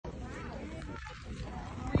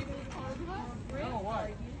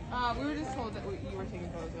We were just told that you were taking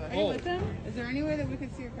photos of us. Are you with them? Is there any way that we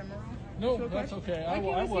could see your camera roll? No, that's okay. Why can't we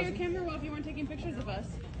see your wasn't. camera roll if you weren't taking pictures of us?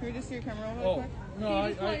 Can we just see your camera roll Oh, real quick? no, Can you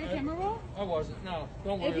just pull out your camera roll? I wasn't. No,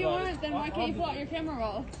 don't worry If you about weren't, it. then why can't you pull out your camera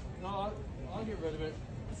roll? No, I'll get rid of it.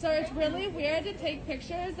 Sir, it's really weird to take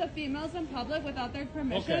pictures of females in public without their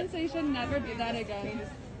permission, Okay. so you should never do that again.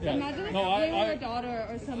 Yeah. Imagine if No, you were your daughter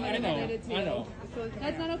or somebody I know, related to you. I know.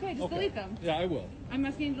 That's not okay. Just Okay. delete them. Yeah, I will. I'm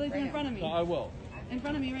asking you to delete them in front of me. No, I will. In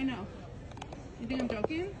front of me right now. You think I'm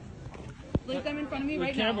joking? Delete them in front of me The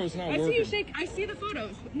right now. camera's not I see you working. shake. I see the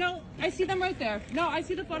photos. No, I see them right there. No, I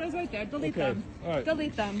see the photos right there. Delete Okay. them. All right.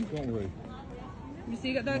 Delete them. Don't worry. You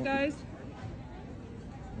see that, guys?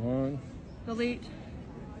 One. Delete.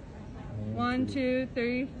 1, 2,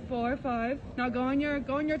 3, 4, 5. Now go in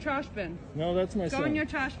your trash bin. No, that's my Go son. in your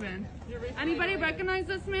trash bin. Anybody recognize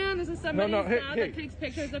this man? This is somebody No, hey, that hey. takes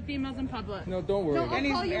pictures of females in public. No, don't worry. No, I'll And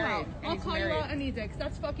he's call you married. out. And I'll he's call you married. out any day, 'cause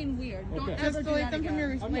that's fucking weird. Don't Okay. ever Just do delete that them from again. your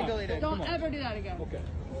I'm recently not. deleted. Don't Come on. ever do that again. Okay.